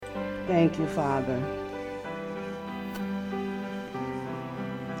Thank you, Father.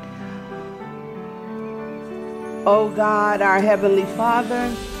 O God, our Heavenly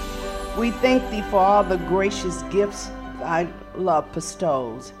Father, we thank Thee for all the gracious gifts Thy love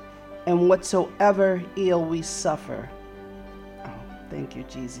bestows, and whatsoever ill we suffer. Oh, thank you,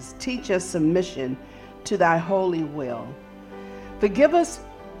 Jesus. Teach us submission to Thy holy will. Forgive us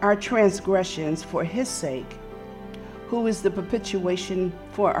our transgressions for His sake, who is the perpetuation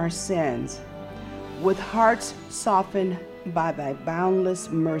for our sins, with hearts softened by Thy boundless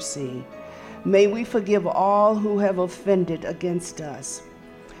mercy. May we forgive all who have offended against us.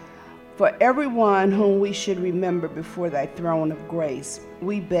 For everyone whom we should remember before Thy throne of grace,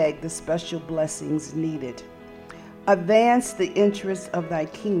 we beg the special blessings needed. Advance the interests of Thy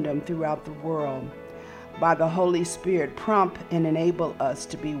kingdom throughout the world. By the Holy Spirit, prompt and enable us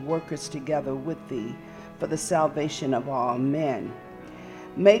to be workers together with Thee for the salvation of all men.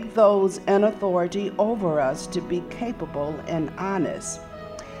 Make those in authority over us to be capable and honest,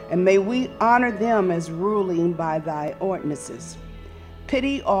 and may we honor them as ruling by Thy ordinances.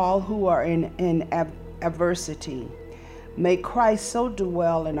 Pity all who are in adversity. May Christ so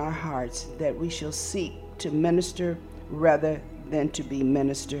dwell in our hearts that we shall seek to minister rather than to be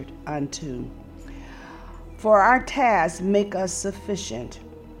ministered unto. For our tasks, make us sufficient,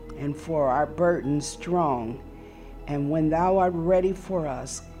 and for our burdens strong. And when Thou art ready for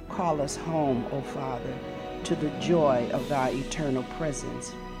us, call us home, O Father, to the joy of Thy eternal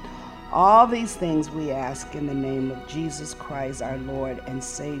presence. All these things we ask in the name of Jesus Christ, our Lord and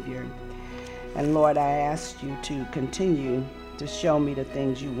Savior. And Lord, I ask You to continue to show me the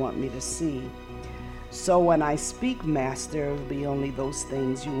things You want me to see. So when I speak, Master, it will be only those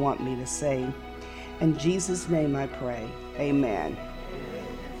things You want me to say. In Jesus' name I pray. Amen.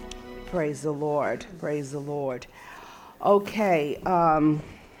 Praise the Lord. Praise the Lord. Okay, I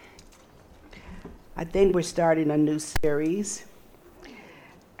think we're starting a new series.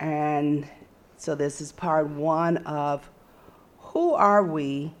 And so this is part 1 of Who Are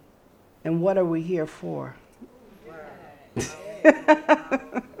We and What Are We Here For?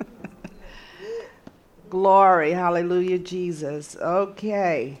 Glory, hallelujah, Jesus.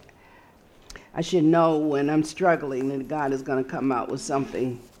 Okay. I should know when I'm struggling that God is going to come out with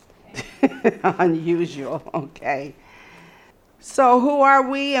something unusual, okay? So who are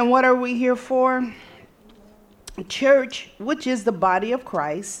we and what are we here for? Church, which is the body of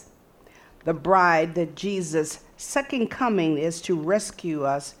Christ, the bride that Jesus' second coming is to rescue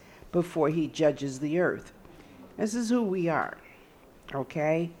us before He judges the earth. This is who we are,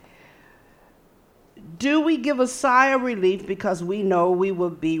 okay? Do we give a sigh of relief because we know we will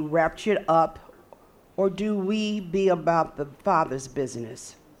be raptured up, or do we be about the Father's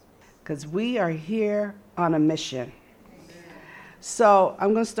business? Because we are here on a mission. So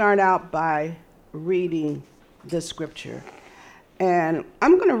I'm going to start out by reading the scripture. And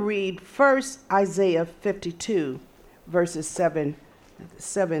I'm going to read first Isaiah 52, verses 7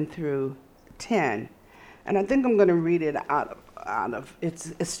 through 10. And I think I'm going to read it out of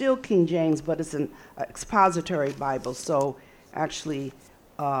it's still King James, but it's an expository Bible. So actually,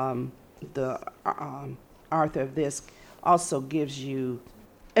 the author of this also gives you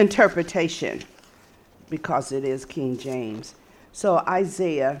interpretation because it is King James. So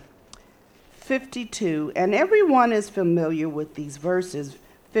Isaiah 52, and everyone is familiar with these verses,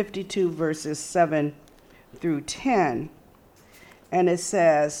 52 verses 7 through 10. And it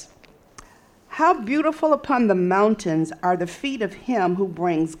says, "How beautiful upon the mountains are the feet of him who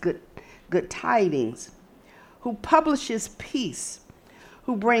brings good tidings, who publishes peace,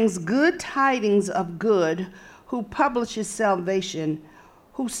 who brings good tidings of good, who publishes salvation,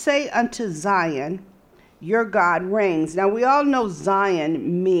 who say unto Zion, your God reigns." Now we all know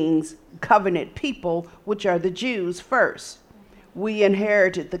Zion means covenant people, which are the Jews first. We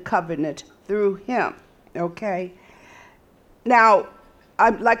inherited the covenant through him, okay? Now,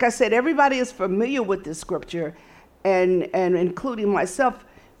 like I said, everybody is familiar with this scripture, and including myself,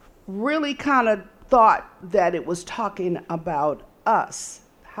 really kind of thought that it was talking about us.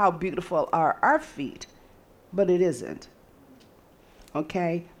 How beautiful are our feet, but it isn't.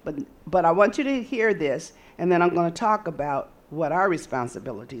 Okay, but I want you to hear this, and then I'm going to talk about what our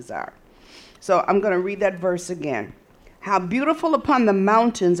responsibilities are. So I'm going to read that verse again. "How beautiful upon the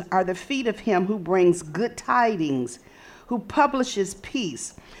mountains are the feet of him who brings good tidings, who publishes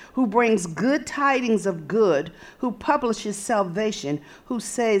peace, who brings good tidings of good, who publishes salvation, who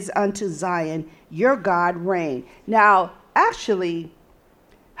says unto Zion, your God reign." Now, actually,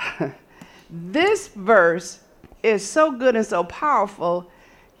 this verse is so good and so powerful,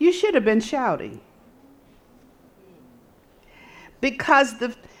 you should have been shouting. Because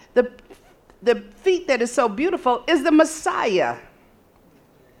The, the feet that is so beautiful is the Messiah.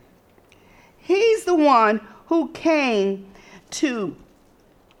 He's the one who came to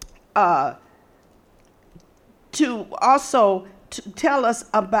also to tell us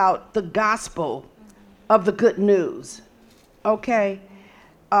about the gospel of the good news, okay?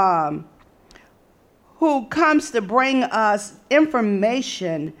 Who comes to bring us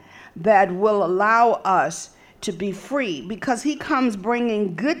information that will allow us to be free, because he comes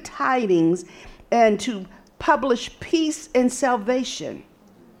bringing good tidings and to publish peace and salvation.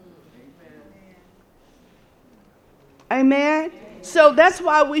 Amen. So that's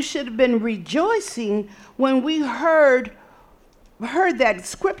why we should have been rejoicing when we heard that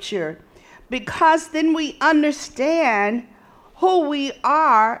scripture, because then we understand who we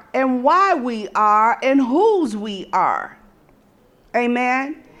are and why we are and whose we are.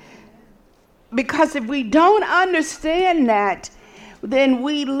 Amen. Because if we don't understand that, then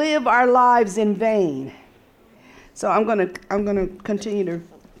we live our lives in vain. So I'm gonna continue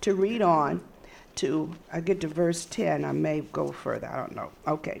to read on. I get to verse 10. I may go further. I don't know.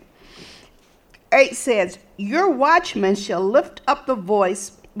 Okay. 8 says, your watchmen shall lift up the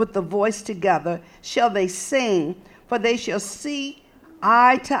voice with the voice together, shall they sing, for they shall see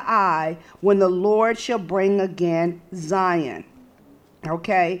eye to eye when the Lord shall bring again Zion.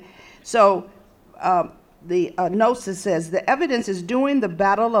 Okay. So the notice says, the evidence is during the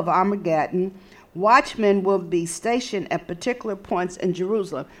battle of Armageddon, watchmen will be stationed at particular points in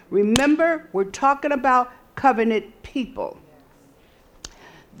Jerusalem. Remember, we're talking about covenant people.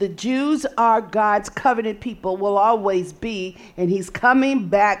 The Jews are God's covenant people, will always be, and he's coming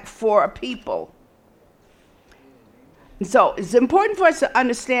back for a people. So it's important for us to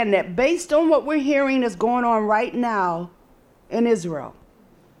understand that based on what we're hearing is going on right now in Israel,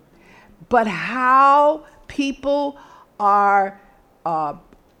 but how people are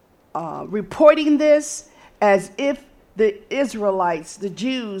reporting this as if the Israelites, the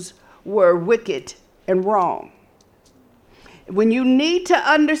Jews, were wicked and wrong. When you need to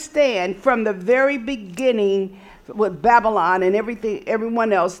understand from the very beginning with Babylon and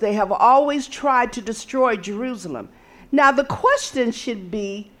everyone else, they have always tried to destroy Jerusalem. Now the question should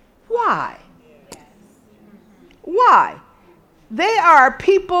be, why? Why? They are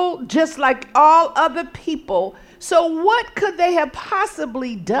people just like all other people. So what could they have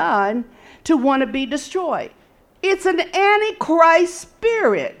possibly done to want to be destroyed? It's an antichrist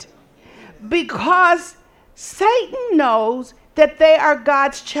spirit, because Satan knows that they are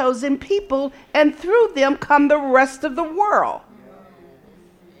God's chosen people, and through them come the rest of the world.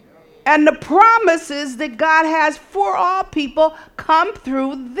 And the promises that God has for all people come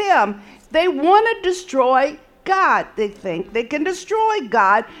through them. They want to destroy God. They think they can destroy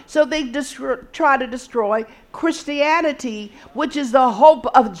God, so they try to destroy Christianity, which is the hope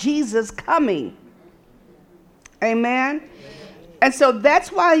of Jesus coming. Amen. And so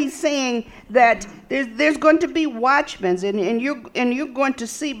that's why he's saying that there's going to be watchmen, and you're going to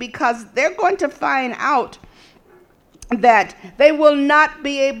see, because they're going to find out that they will not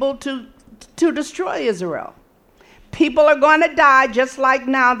be able to destroy Israel. People are going to die, just like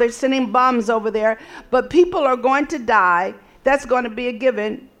now they're sending bombs over there, but people are going to die. That's going to be a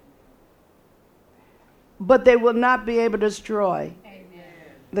given. But they will not be able to destroy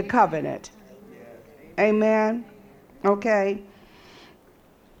the covenant. Amen. Okay.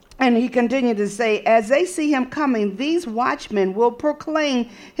 And he continued to say, as they see him coming, these watchmen will proclaim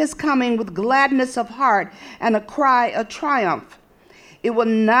his coming with gladness of heart and a cry of triumph. It will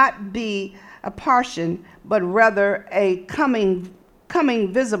not be a portion, but rather a coming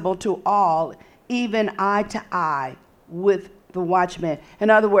visible to all, even eye to eye with the watchman.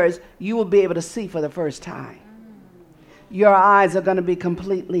 In other words, you will be able to see for the first time. Your eyes are going to be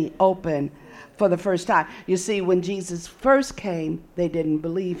completely open for the first time. You see, when Jesus first came, they didn't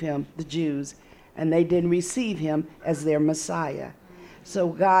believe him, the Jews, and they didn't receive him as their Messiah. So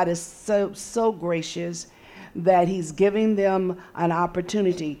God is so gracious that he's giving them an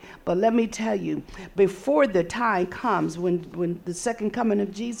opportunity. But let me tell you, before the time comes, when the second coming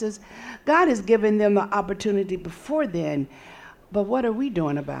of Jesus, God has given them the opportunity before then. But what are we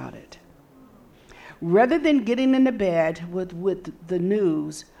doing about it? Rather than getting into bed with the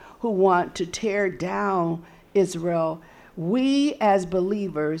news who want to tear down Israel, we as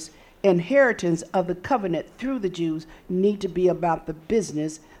believers, inheritance of the covenant through the Jews, need to be about the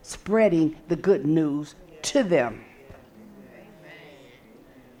business spreading the good news to them.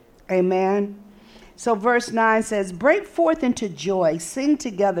 Amen. So verse 9 says, break forth into joy, sing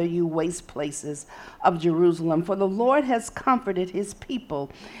together, you waste places of Jerusalem, for the Lord has comforted his people.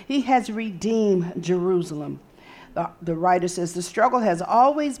 He has redeemed Jerusalem. The writer says the struggle has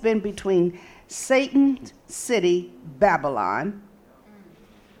always been between Satan's city, Babylon,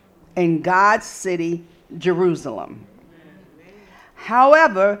 and God's city, Jerusalem.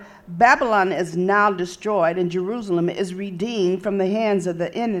 However, Babylon is now destroyed and Jerusalem is redeemed from the hands of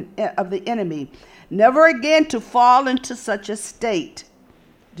the enemy, never again to fall into such a state.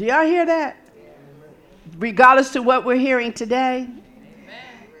 Do y'all hear that? Regardless to what we're hearing today,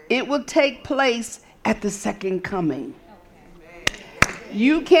 it will take place at the second coming.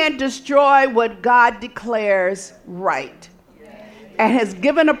 You can't destroy what God declares right and has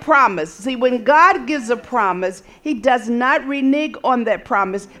given a promise. See, when God gives a promise, he does not renege on that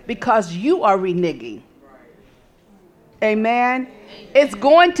promise because you are reneging. Amen. It's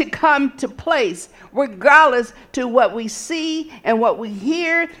going to come to place regardless to what we see and what we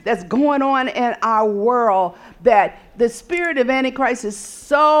hear that's going on in our world, that the spirit of Antichrist is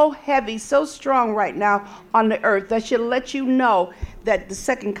so heavy, so strong right now on the earth that should let you know that the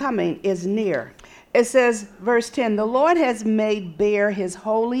second coming is near. It says, verse 10, the Lord has made bare his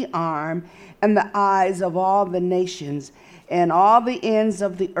holy arm and the eyes of all the nations, and all the ends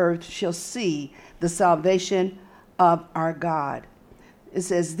of the earth shall see the salvation of our God. It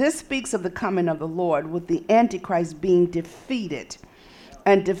says, this speaks of the coming of the Lord, with the Antichrist being defeated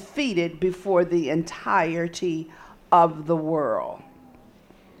and defeated before the entirety of the world.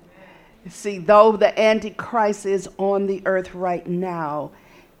 See, though the Antichrist is on the earth right now,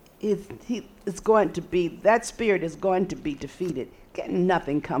 it's going to be, that spirit is going to be defeated. Can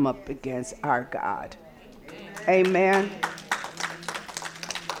nothing come up against our God? Amen.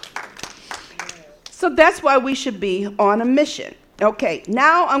 So that's why we should be on a mission. Okay,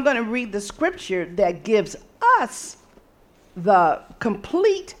 now I'm going to read the scripture that gives us the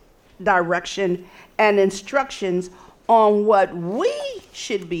complete direction and instructions on what we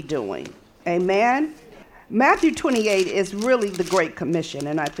should be doing. Amen. Matthew 28 is really the Great Commission,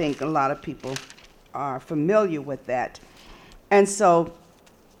 and I think a lot of people are familiar with that. And so,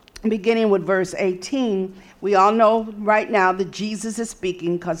 beginning with verse 18, we all know right now that Jesus is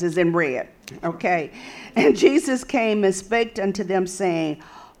speaking because it's in red. Okay. And Jesus came and spake unto them, saying,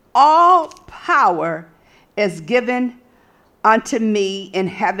 all power is given unto me in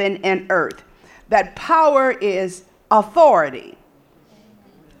heaven and earth. That power is authority.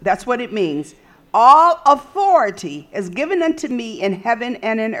 That's what it means. All authority is given unto me in heaven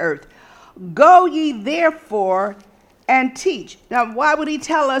and in earth. Go ye therefore and teach. Now, why would he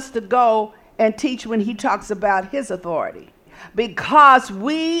tell us to go and teach when he talks about his authority? Because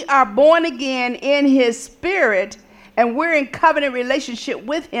we are born again in his spirit and we're in covenant relationship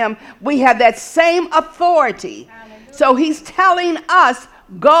with him. We have that same authority. Hallelujah. So he's telling us,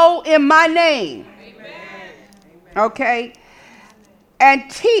 go in my name. Amen. Okay? And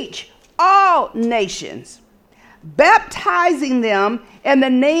teach all nations, baptizing them in the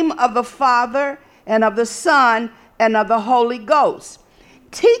name of the Father and of the Son and of the Holy Ghost,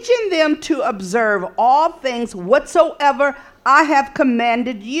 teaching them to observe all things whatsoever I have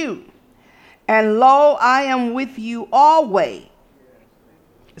commanded you. And lo, I am with you always.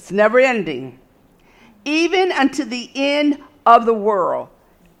 It's never ending. Even unto the end of the world.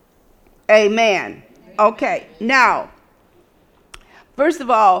 Amen. Okay, now, first of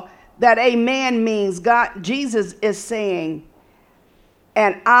all, that amen means God, Jesus is saying,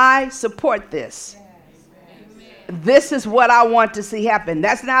 and I support this. This is what I want to see happen.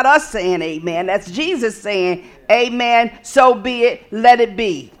 That's not us saying amen. That's Jesus saying, amen, so be it, let it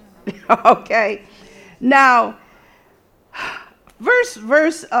be. Okay. Now, verse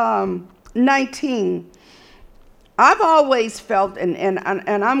 19, I've always felt, and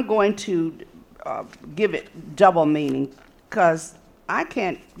I'm going to give it double meaning because I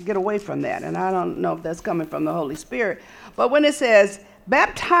can't get away from that, and I don't know if that's coming from the Holy Spirit. But when it says,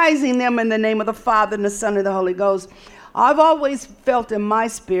 baptizing them in the name of the Father and the Son and the Holy Ghost, I've always felt in my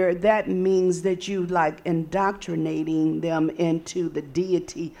spirit that means that you like indoctrinating them into the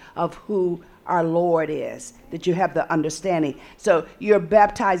deity of who our Lord is, that you have the understanding. So you're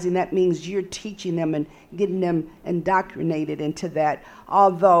baptizing, that means you're teaching them and getting them indoctrinated into that,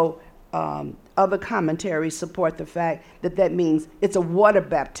 although other commentaries support the fact that that means it's a water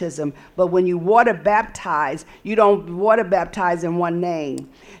baptism. But when you water baptize, you don't water baptize in one name.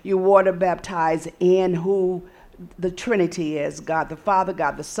 You water baptize in who the Trinity is, God the Father,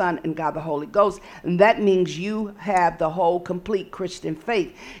 God the Son, and God the Holy Ghost. And that means you have the whole complete Christian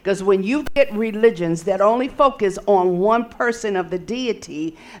faith. Because when you get religions that only focus on one person of the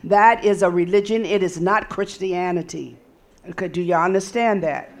deity, that is a religion. It is not Christianity. Okay, do you understand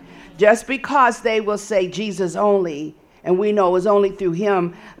that? Just because they will say Jesus only And we know it's only through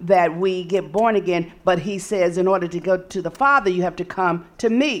him that we get born again. But he says in order to go to the Father, you have to come to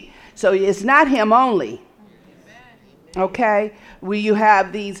me. So it's not him only. Okay? You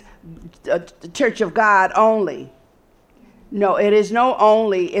have these Church of God only. No, it is no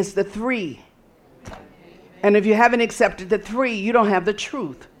only. It's the three. And if you haven't accepted the three, you don't have the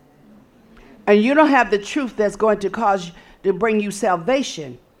truth. And you don't have the truth that's going to bring you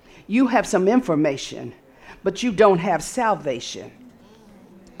salvation. You have some information, but you don't have salvation.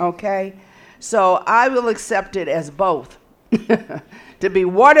 Okay? So I will accept it as both. To be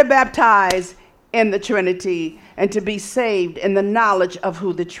water baptized in the Trinity and to be saved in the knowledge of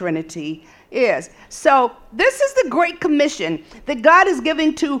who the Trinity is. So this is the Great Commission that God is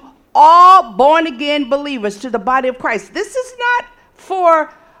giving to all born again believers, to the body of Christ. This is not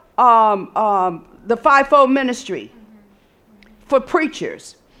for the fivefold ministry, for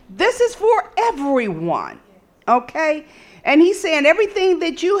preachers. This is for everyone, okay? And he's saying everything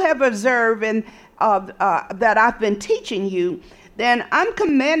that you have observed and that I've been teaching you, then I'm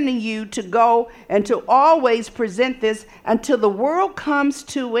commanding you to go and to always present this until the world comes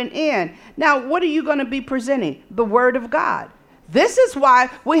to an end. Now, what are you going to be presenting? The Word of God. This is why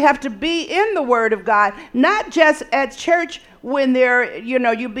we have to be in the Word of God, not just at church when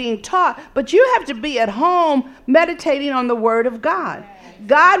you're being taught, but you have to be at home meditating on the Word of God.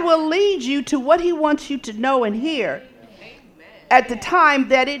 God will lead you to what he wants you to know and hear at the time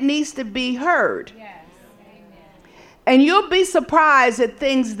that it needs to be heard. And you'll be surprised at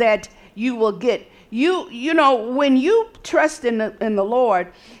things that you will get. You know, when you trust in the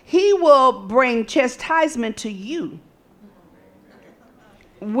Lord, he will bring chastisement to you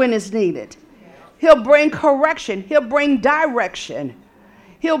when it's needed. He'll bring correction. He'll bring direction.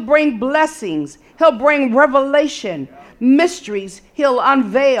 He'll bring blessings. He'll bring revelation, mysteries. He'll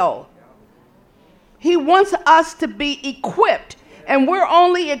unveil. He wants us to be equipped. And we're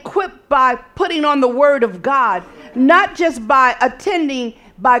only equipped by putting on the Word of God, not just by attending,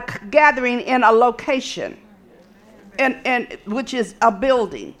 by gathering in a location, and which is a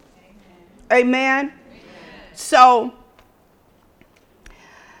building. Amen? So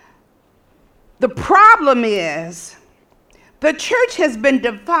the problem is the church has been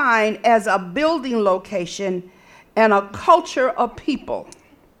defined as a building location and a culture of people.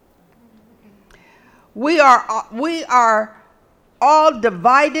 We are all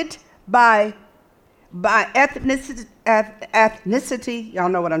divided by ethnicity, y'all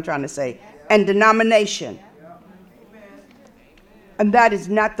know what I'm trying to say, and denomination. And that is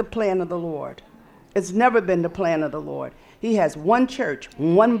not the plan of the Lord. It's never been the plan of the Lord. He has one church,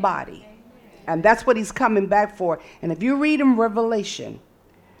 one body. And that's what he's coming back for. And if you read in Revelation,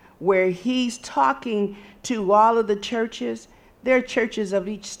 where he's talking to all of the churches, they're churches of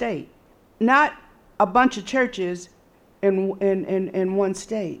each state, not a bunch of churches in one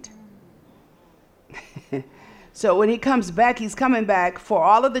state. So when he comes back, he's coming back for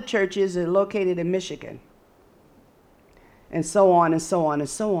all of the churches that are located in Michigan, and so on and so on and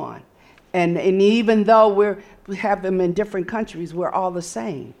so on. And even though we have them in different countries, we're all the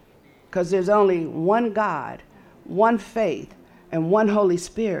same, because there's only one God, one faith, and one Holy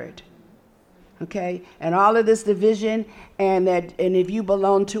Spirit. Okay? And all of this division, and if you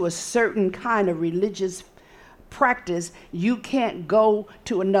belong to a certain kind of religious practice, you can't go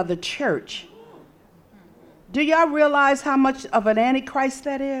to another church. Do y'all realize how much of an antichrist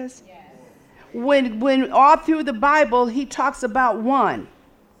that is? Yes. When all through the Bible he talks about one.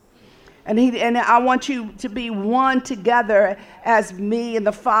 And I want you to be one together as me and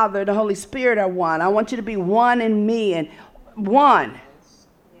the Father and the Holy Spirit are one. I want you to be one in me and one.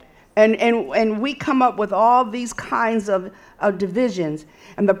 And we come up with all these kinds of divisions.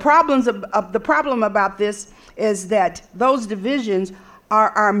 And the problem about this is that those divisions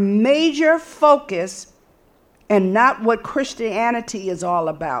are our major focus and not what Christianity is all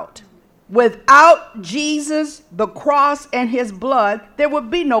about. Without Jesus, the cross, and his blood, there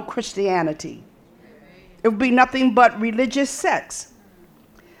would be no Christianity. It would be nothing but religious sects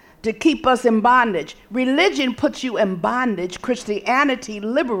to keep us in bondage. Religion puts you in bondage. Christianity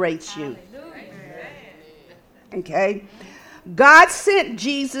liberates you. Okay? God sent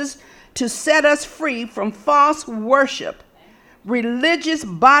Jesus to set us free from false worship, religious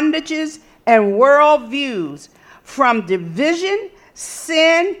bondages, and worldviews, from division,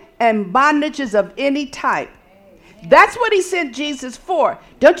 sin, and bondages of any type. That's what he sent Jesus for.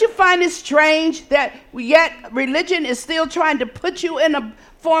 Don't you find it strange that yet religion is still trying to put you in a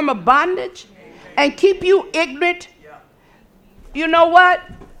form of bondage and keep you ignorant? You know what?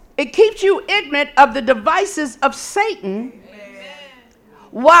 It keeps you ignorant of the devices of Satan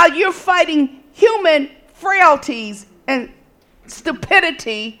while you're fighting human frailties and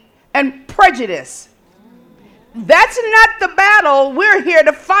stupidity and prejudice. That's not the battle we're here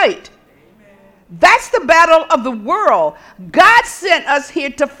to fight. That's the battle of the world. God sent us here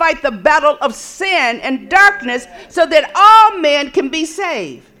to fight the battle of sin and darkness so that all men can be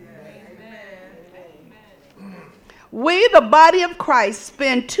saved. We, the body of Christ,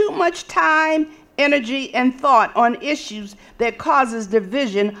 spend too much time, energy, and thought on issues that causes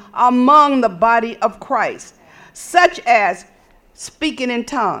division among the body of Christ, such as speaking in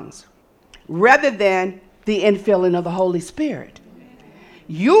tongues, rather than the infilling of the Holy Spirit.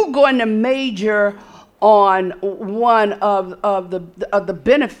 You're going to major on one of the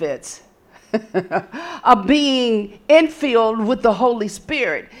benefits of being infilled with the Holy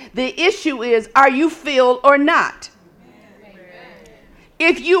Spirit. The issue is, are you filled or not?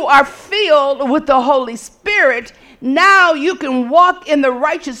 If you are filled with the Holy Spirit, now you can walk in the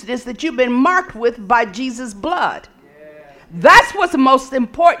righteousness that you've been marked with by Jesus' blood. That's what's most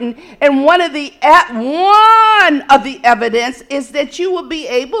important. And one of the evidence is that you will be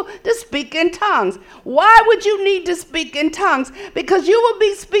able to speak in tongues. Why would you need to speak in tongues? Because you will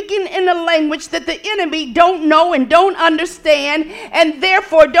be speaking in a language that the enemy don't know and don't understand, and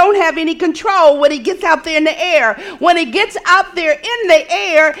therefore don't have any control when he gets out there in the air. When he gets out there in the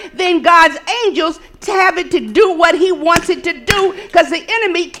air, then God's angels to have it to do what he wants it to do, because the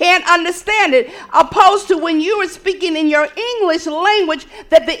enemy can't understand it, opposed to when you are speaking in your English language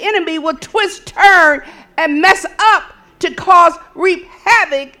that the enemy will twist, turn, and mess up to reap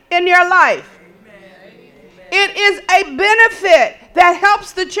havoc in your life. It is a benefit that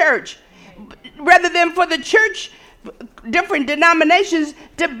helps the church, rather than for the church, different denominations,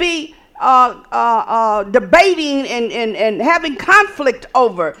 to be debating and having conflict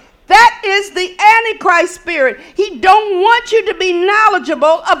over. That is the Antichrist spirit. He don't want you to be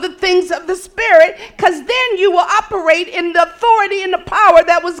knowledgeable of the things of the Spirit, because then you will operate in the authority and the power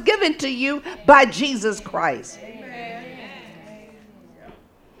that was given to you by Jesus Christ. Amen.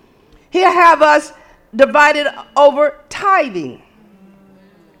 He'll have us divided over tithing,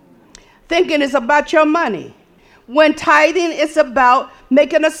 thinking it's about your money, when tithing is about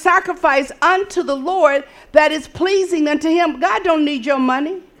making a sacrifice unto the Lord that is pleasing unto him. God don't need your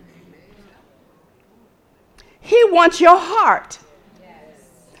money. He wants your heart. Yes.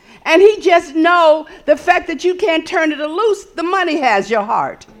 And he just know the fact that you can't turn it loose, the money has your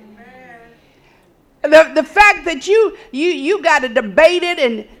heart. The fact that you got to debate it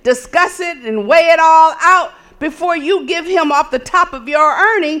and discuss it and weigh it all out before you give him off the top of your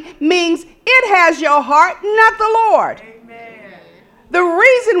earning means it has your heart, not the Lord. Amen. The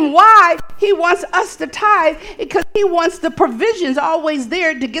reason why he wants us to tithe is because he wants the provisions always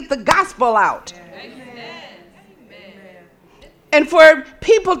there to get the gospel out. Amen. And for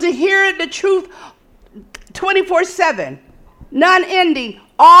people to hear the truth 24/7, non-ending,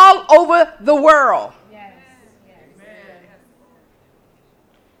 all over the world. Yes.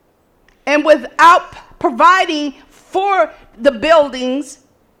 And without providing for the buildings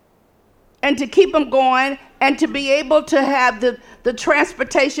and to keep them going and to be able to have the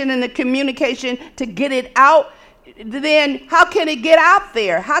transportation and the communication to get it out, then how can it get out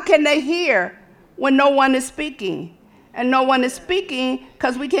there? How can they hear when no one is speaking? And no one is speaking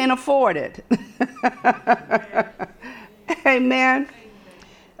because we can't afford it. Amen.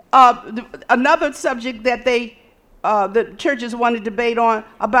 Another subject that the churches want to debate on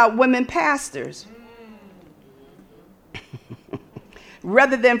about women pastors,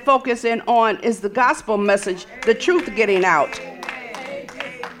 rather than focusing on is the gospel message, the truth getting out.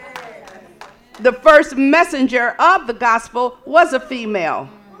 The first messenger of the gospel was a female.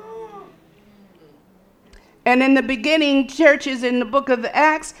 And in the beginning, churches in the book of the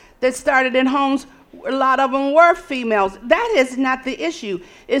Acts that started in homes, a lot of them were females. That is not the issue.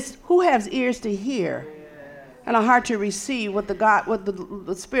 It's who has ears to hear and a heart to receive what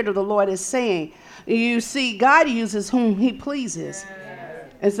the Spirit of the Lord is saying. You see, God uses whom he pleases.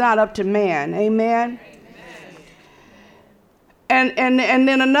 It's not up to man. Amen. And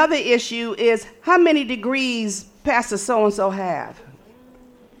then another issue is how many degrees Pastor so-and-so have?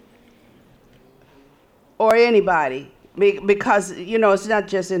 Or anybody, because, it's not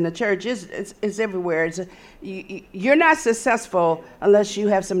just in the church, it's everywhere. You're not successful unless you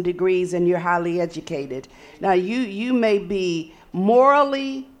have some degrees and you're highly educated. Now, you may be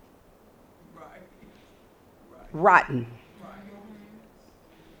morally rotten,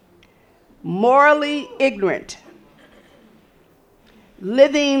 morally ignorant,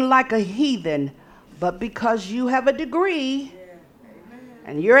 living like a heathen, but because you have a degree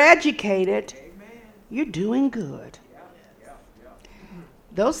and you're educated, you're doing good.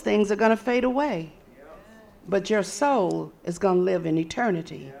 Those things are going to fade away. but your soul is going to live in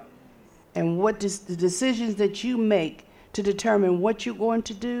eternity. And what the decisions that you make to determine what you're going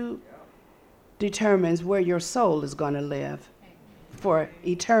to do determines where your soul is going to live for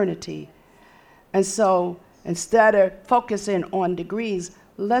eternity. And so instead of focusing on degrees,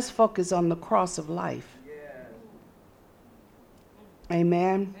 let's focus on the cross of life.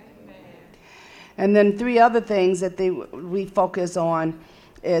 Amen. And then 3 other things that we focus on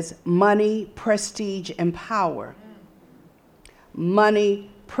is money, prestige, and power.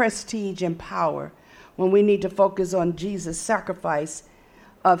 Money, prestige, and power. When we need to focus on Jesus' sacrifice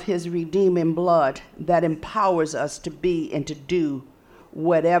of his redeeming blood that empowers us to be and to do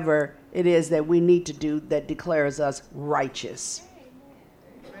whatever it is that we need to do that declares us righteous.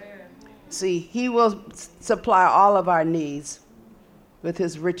 See, he will supply all of our needs with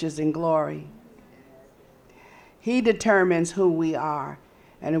his riches and glory. He determines who we are.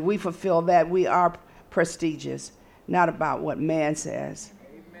 And if we fulfill that, we are prestigious, not about what man says.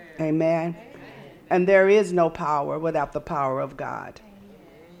 Amen. Amen. And there is no power without the power of God.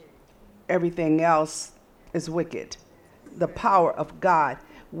 Everything else is wicked. The power of God,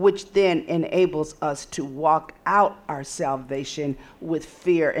 which then enables us to walk out our salvation with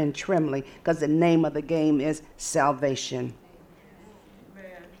fear and trembling, because the name of the game is salvation.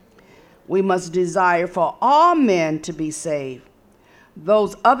 Amen. We must desire for all men to be saved.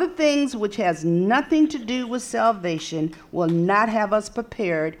 Those other things which has nothing to do with salvation will not have us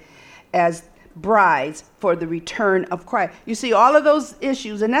prepared as brides for the return of Christ. You see, all of those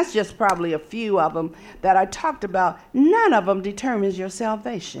issues, and that's just probably a few of them that I talked about, none of them determines your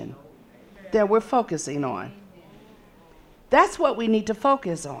salvation that we're focusing on. That's what we need to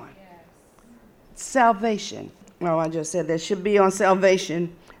focus on. Salvation. Oh, I just said that should be on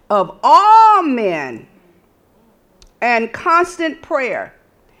salvation of all men and constant prayer.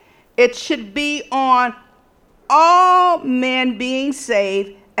 It should be on all men being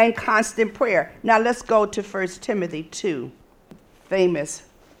saved and constant prayer. Now let's go to 1 Timothy 2, famous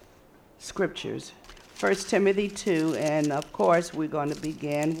scriptures. 1 Timothy 2, and of course we're going to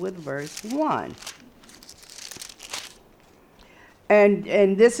begin with verse 1. And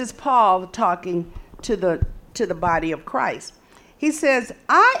this is Paul talking to the body of Christ. He says,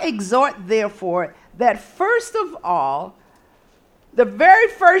 I exhort therefore that first of all, the very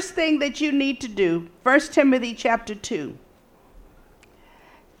first thing that you need to do, 1 Timothy chapter 2,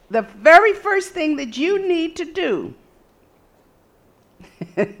 the very first thing that you need to do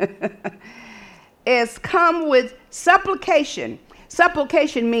is come with supplication.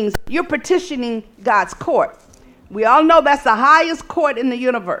 Supplication means you're petitioning God's court. We all know that's the highest court in the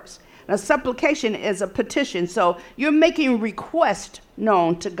universe. Now, supplication is a petition, so you're making request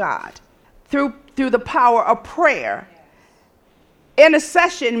known to God through the power of prayer.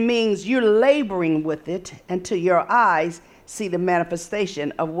 Intercession means you're laboring with it until your eyes see the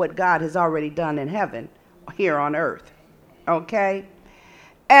manifestation of what God has already done in heaven, here on earth. Okay?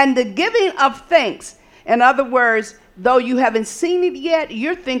 And the giving of thanks, in other words, though you haven't seen it yet,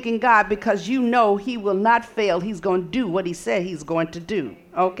 you're thanking God because you know he will not fail. He's going to do what he said he's going to do.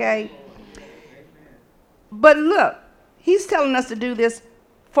 Okay? But look, he's telling us to do this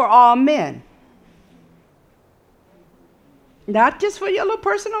for all men. Not just for your little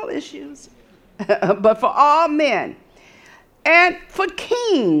personal issues, but for all men. And for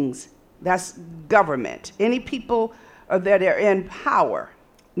kings, that's government. Any people that are in power,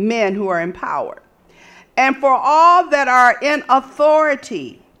 men who are in power. And for all that are in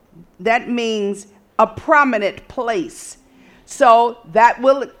authority, that means a prominent place. So that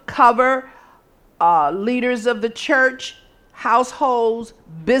will cover leaders of the church, households,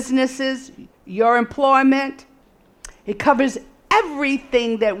 businesses, your employment. It covers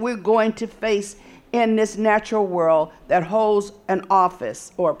everything that we're going to face in this natural world that holds an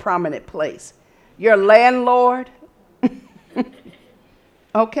office or a prominent place. Your landlord.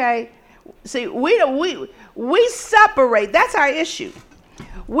 Okay? See, we separate. That's our issue.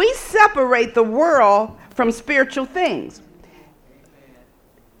 We separate the world from spiritual things.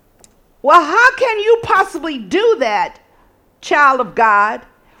 Well, how can you possibly do that, child of God,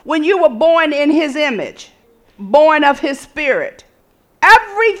 when you were born in his image, born of his spirit?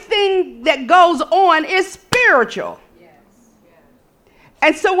 Everything that goes on is spiritual.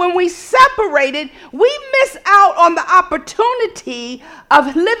 And so when we separate it, we miss out on the opportunity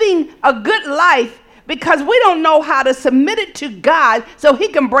of living a good life because we don't know how to submit it to God so he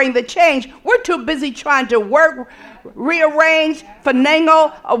can bring the change. We're too busy trying to work, rearrange,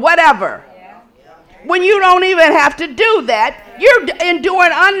 finagle, or whatever. When you don't even have to do that, you're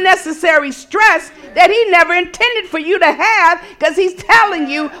enduring unnecessary stress that he never intended for you to have because he's telling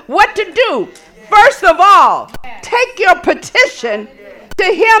you what to do. First of all, take your petition to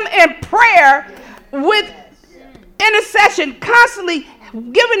him in prayer with intercession, constantly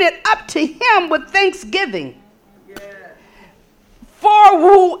giving it up to him with thanksgiving. For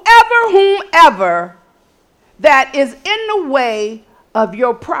whomever that is in the way of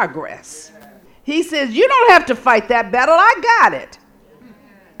your progress. He says, you don't have to fight that battle. I got it.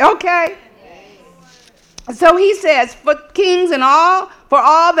 Okay? So he says, for kings and for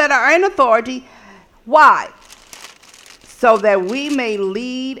all that are in authority. Why? So that we may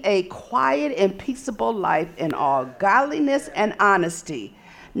lead a quiet and peaceable life in all godliness and honesty.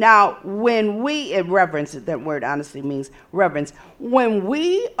 Now, when we, reverence, that word honesty means reverence. When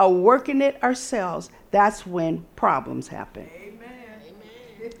we are working it ourselves, that's when problems happen.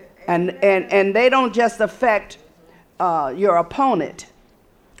 Amen. And they don't just affect your opponent.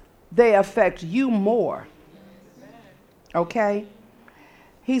 They affect you more. Okay?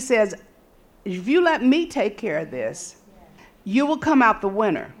 He says, if you let me take care of this, you will come out the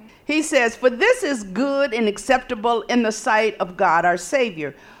winner. He says, for this is good and acceptable in the sight of God our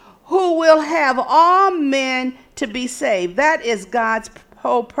Savior, who will have all men to be saved. That is God's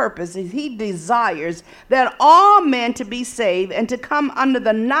whole purpose. He desires that all men to be saved and to come under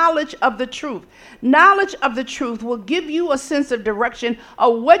the knowledge of the truth. Knowledge of the truth will give you a sense of direction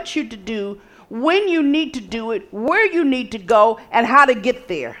of what you to do, when you need to do it, where you need to go, and how to get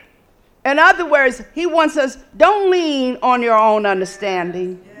there. In other words, he wants us, don't lean on your own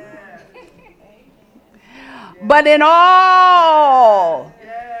understanding. But in all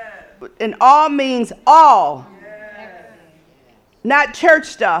means all. Not church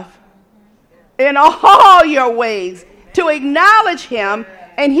stuff. In all your ways, to acknowledge him,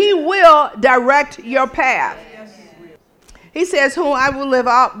 and he will direct your path. He says, whom I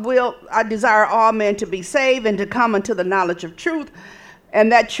I desire all men to be saved and to come unto the knowledge of truth. And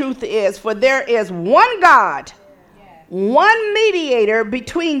that truth is, for there is one God, one mediator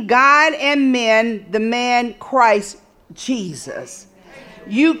between God and men, the man Christ Jesus.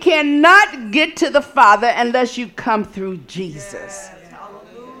 You cannot get to the Father unless you come through Jesus.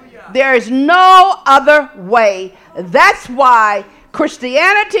 There is no other way. That's why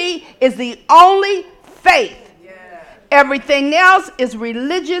Christianity is the only faith. Everything else is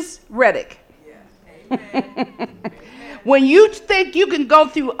religious rhetoric. When you think you can go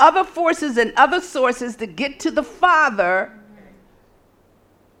through other forces and other sources to get to the Father,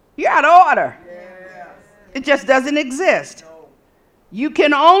 you're out of order. It just doesn't exist. You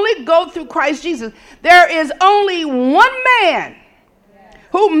can only go through Christ Jesus. There is only one man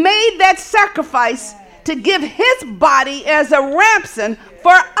who made that sacrifice to give his body as a ransom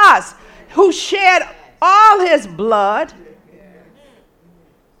for us, who shed all his blood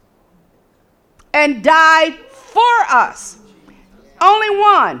and died for us. Only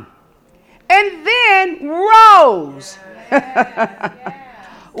one. And then rose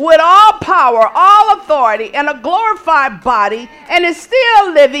with all power, all authority, and a glorified body, and is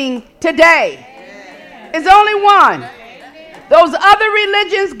still living today. It's only one. Those other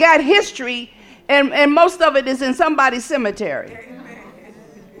religions got history, and most of it is in somebody's cemetery.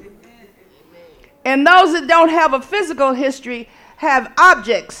 And those that don't have a physical history have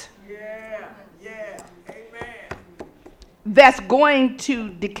objects that's going to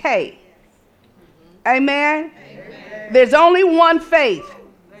decay. Amen? There's only one faith.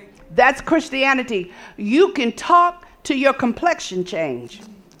 That's Christianity. You can talk till your complexion change.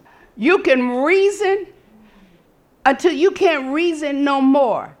 You can reason until you can't reason no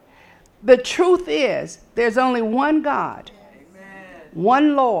more. The truth is, there's only one God,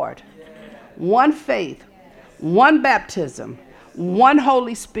 one Lord, one faith, one baptism, one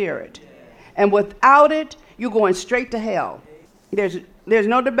Holy Spirit. And without it, you're going straight to hell. There's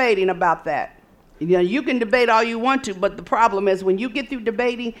no debating about that. You know, you can debate all you want to, but the problem is when you get through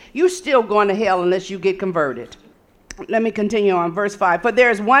debating, you're still going to hell unless you get converted. Let me continue on verse 5. For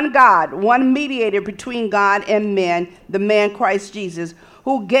there is one God, one mediator between God and men, the man Christ Jesus,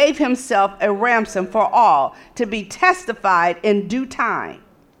 who gave himself a ransom for all, to be testified in due time.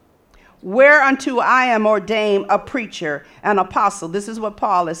 Whereunto I am ordained a preacher, an apostle. This is what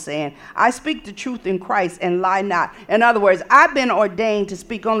Paul is saying. I speak the truth in Christ and lie not. In other words, I've been ordained to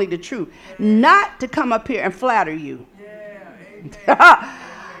speak only the truth, not to come up here and flatter you.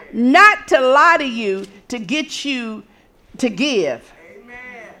 Not to lie to you to get you to give.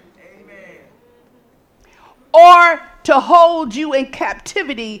 Or to hold you in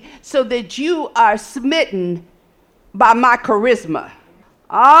captivity so that you are smitten by my charisma.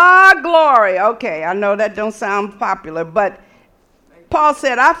 Ah, glory. Okay, I know that don't sound popular, but Paul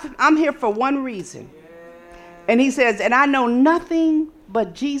said, I'm here for one reason. And he says, and I know nothing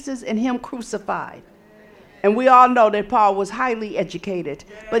but Jesus and him crucified. And we all know that Paul was highly educated.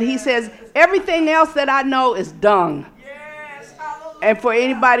 But he says, everything else that I know is dung. And for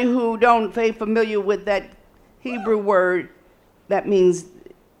anybody who don't be familiar with that Hebrew word, that means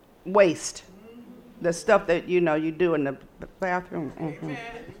waste. The stuff that, you do in the bathroom. Mm-hmm.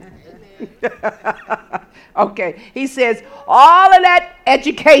 Okay. He says, all of that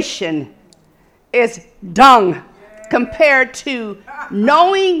education is dung compared to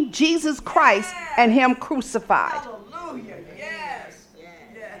knowing Jesus Christ and him crucified. Hallelujah. Yes.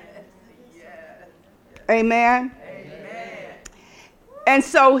 Amen. And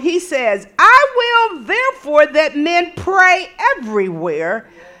so he says, I will therefore that men pray everywhere,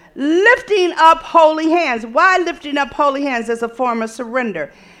 lifting up holy hands. Why lifting up holy hands? As a form of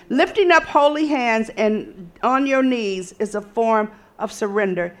surrender. Lifting up holy hands and on your knees is a form of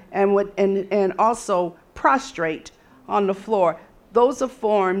surrender, and also prostrate on the floor. Those are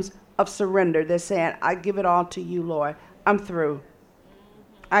forms of surrender. They're saying, I give it all to you, Lord. I'm through.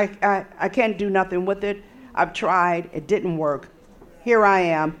 I can't do nothing with it. I've tried. It didn't work. Here I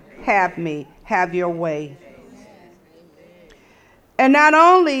am. Have me. Have your way. And not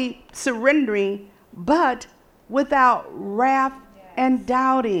only surrendering, but without wrath and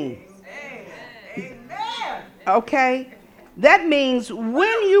doubting. Okay? That means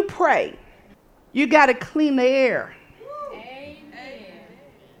when you pray, you got to clean the air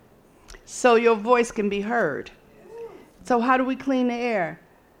so your voice can be heard. So how do we clean the air?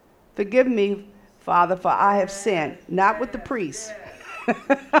 Forgive me, Father, for I have sinned. Not with the priest.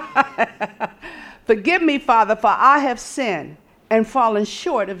 Forgive me, Father, for I have sinned and fallen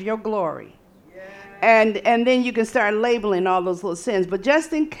short of your glory. And then you can start labeling all those little sins. But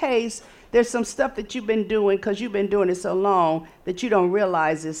just in case there's some stuff that you've been doing because you've been doing it so long that you don't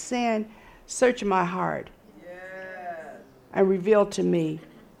realize is sin, search my heart and reveal to me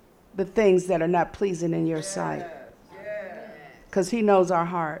the things that are not pleasing in your sight. Because he knows our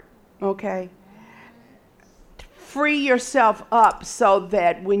heart, okay? Free yourself up so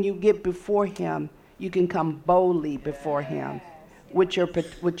that when you get before him, you can come boldly before him with your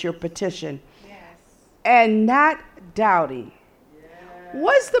petition. And not doubting.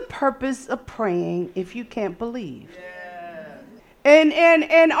 What's the purpose of praying if you can't believe?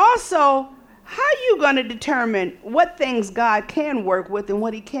 And also, how are you going to determine what things God can work with and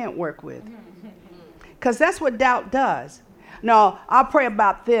what he can't work with? Because that's what doubt does. No, I'll pray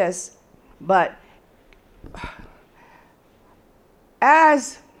about this, but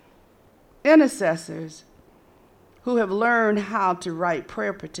as intercessors who have learned how to write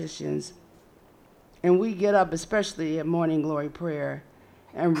prayer petitions, and we get up, especially at Morning Glory Prayer,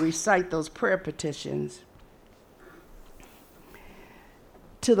 and recite those prayer petitions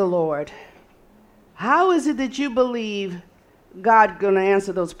to the Lord. How is it that you believe God's going to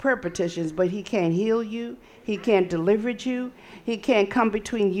answer those prayer petitions, but he can't heal you? He can't deliver you? He can't come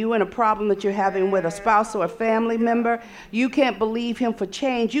between you and a problem that you're having with a spouse or a family member? You can't believe him for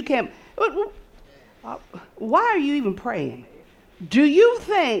change? You can't. Why are you even praying? Do you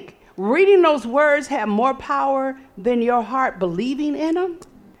think reading those words have more power than your heart believing in them?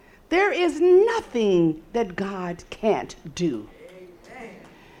 There is nothing that God can't do.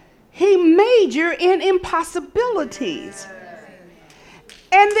 He majored in impossibilities.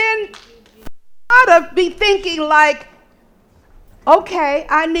 And then you ought to be thinking like, okay,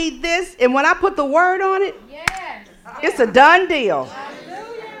 I need this. And when I put the word on it, it's a done deal.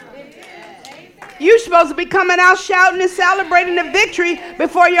 You're supposed to be coming out shouting and celebrating the victory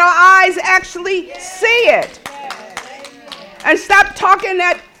before your eyes actually see it. And stop talking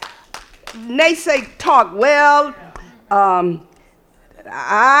that naysay talk. Well,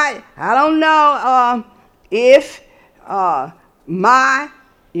 I don't know if y'all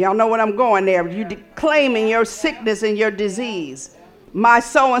know what I'm going there. You claiming your sickness and your disease. My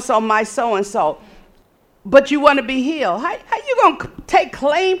so-and-so, my so-and-so. But you want to be healed. How you going to take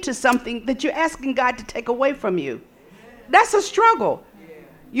claim to something that you're asking God to take away from you? That's a struggle.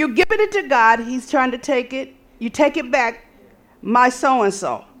 You're giving it to God. He's trying to take it. You take it back. My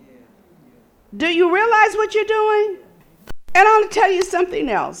so-and-so. Do you realize what you're doing? And I'll tell you something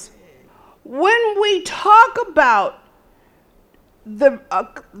else. When we talk about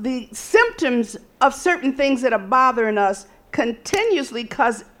the symptoms of certain things that are bothering us continuously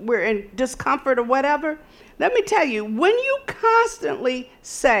because we're in discomfort or whatever, let me tell you, when you constantly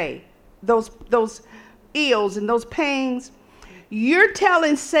say those ills and those pains, you're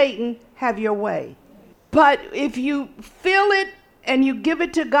telling Satan, have your way. But if you feel it and you give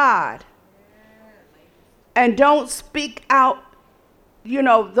it to God and don't speak out,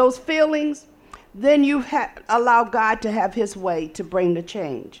 those feelings, then you allow God to have his way to bring the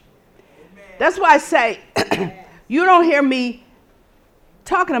change. That's why I say, you don't hear me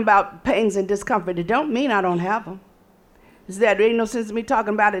talking about pains and discomfort. It don't mean I don't have them. Is that there ain't no sense in me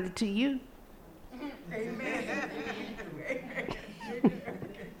talking about it to you? Amen.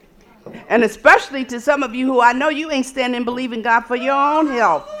 And especially to some of you who I know you ain't standing and believing God for your own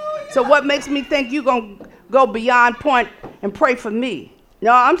health. So what makes me think you going to go beyond point and pray for me?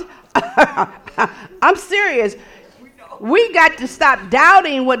 No, I'm serious. We got to stop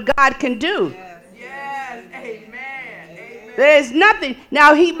doubting what God can do. Yes. Amen. There's nothing.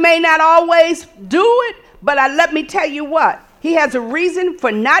 Now, he may not always do it, but let me tell you what. He has a reason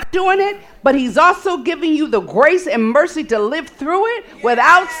for not doing it, but he's also giving you the grace and mercy to live through it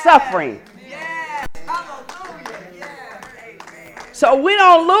without suffering. Yes. Hallelujah. Yes. Amen. So we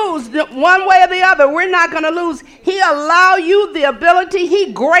don't lose one way or the other. We're not going to lose. He allow you the ability.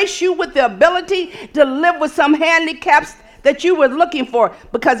 He grace you with the ability to live with some handicaps that you were looking for.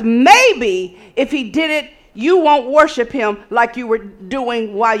 Because maybe if he did it, you won't worship him like you were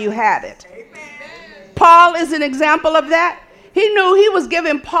doing while you had it. Amen. Paul is an example of that. He knew he was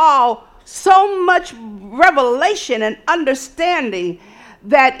giving Paul so much revelation and understanding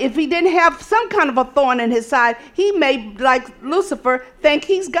that if he didn't have some kind of a thorn in his side, he may, like Lucifer, think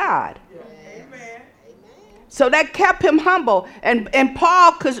he's God. Amen. So that kept him humble. And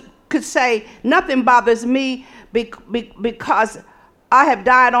Paul could say, nothing bothers me because I have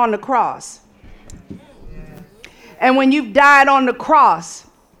died on the cross. And when you've died on the cross,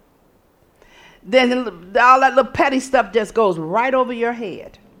 then all that little petty stuff just goes right over your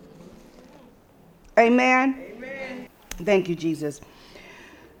head. Amen? Amen. Thank you, Jesus.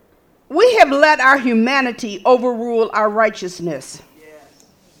 We have let our humanity overrule our righteousness. Yes.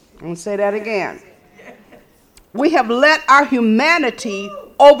 I'm going to say that again. We have let our humanity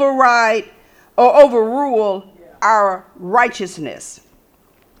override or overrule our righteousness.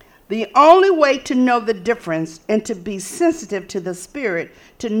 The only way to know the difference and to be sensitive to the Spirit,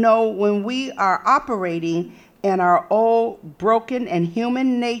 to know when we are operating in our old broken and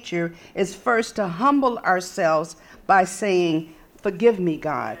human nature, is first to humble ourselves by saying, "Forgive me,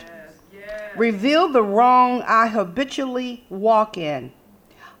 God. Yes. Reveal the wrong I habitually walk in.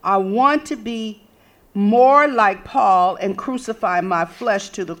 I want to be more like Paul and crucify my flesh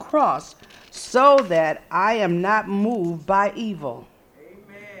to the cross so that I am not moved by evil."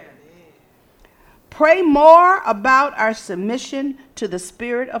 Pray more about our submission to the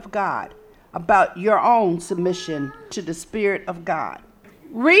Spirit of God, about your own submission to the Spirit of God.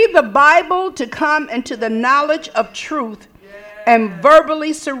 Read the Bible to come into the knowledge of truth and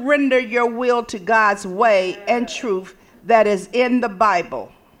verbally surrender your will to God's way and truth that is in the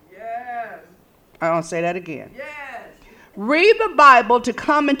Bible. Yes. I want to say that again. Yes. Read the Bible to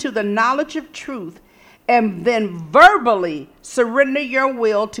come into the knowledge of truth and then verbally surrender your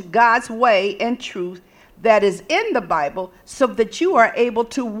will to God's way and truth that is in the Bible so that you are able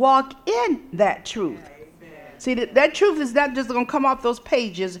to walk in that truth. Amen. See, that truth is not just going to come off those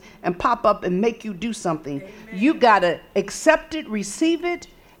pages and pop up and make you do something. Amen. You got to accept it, receive it,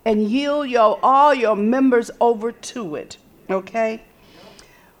 and yield all your members over to it, okay?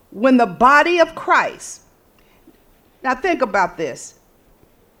 When the body of Christ, now think about this.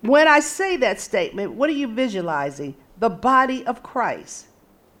 When I say that statement, what are you visualizing? The body of Christ.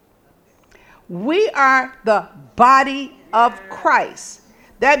 We are the body of Christ.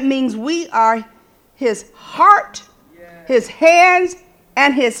 That means we are his heart, his hands,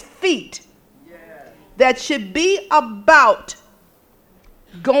 and his feet. That should be about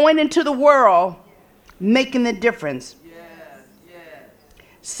going into the world, making the difference.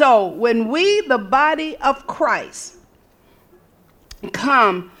 So when we, the body of Christ,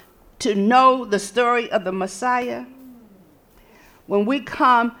 come to know the story of the Messiah, when we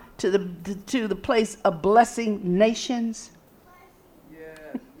come to the place of blessing nations,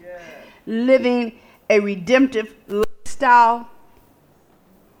 living a redemptive lifestyle,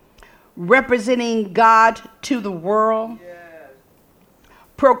 representing God to the world,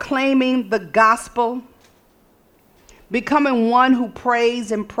 proclaiming the gospel, becoming one who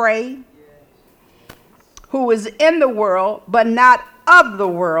prays and pray, who is in the world but not of the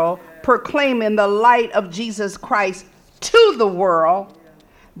world, proclaiming the light of Jesus Christ to the world,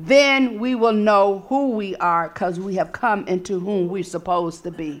 then we will know who we are because we have come into whom we're supposed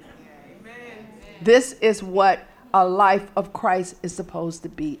to be. Amen. This is what a life of Christ is supposed to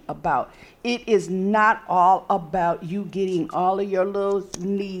be about. It is not all about you getting all of your little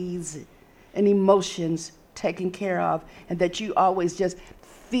needs and emotions taken care of and that you always just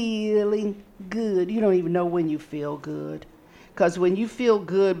feeling good. You don't even know when you feel good. Because when you feel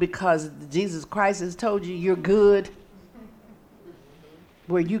good because Jesus Christ has told you you're good,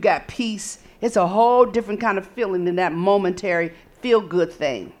 where you got peace, it's a whole different kind of feeling than that momentary feel-good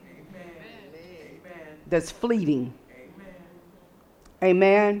thing. Amen. That's fleeting.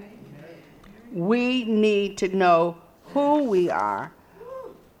 Amen. Amen. We need to know who we are,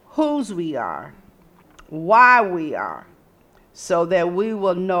 whose we are, why we are, so that we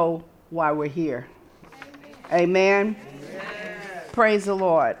will know why we're here. Amen. Praise the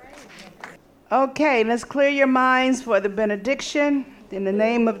Lord. Okay, let's clear your minds for the benediction. In the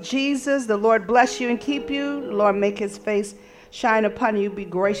name of Jesus, the Lord bless you and keep you. The Lord make his face shine upon you, be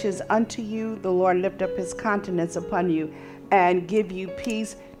gracious unto you. The Lord lift up his countenance upon you and give you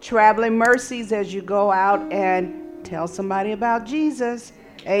peace, traveling mercies as you go out and tell somebody about Jesus.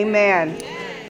 Amen.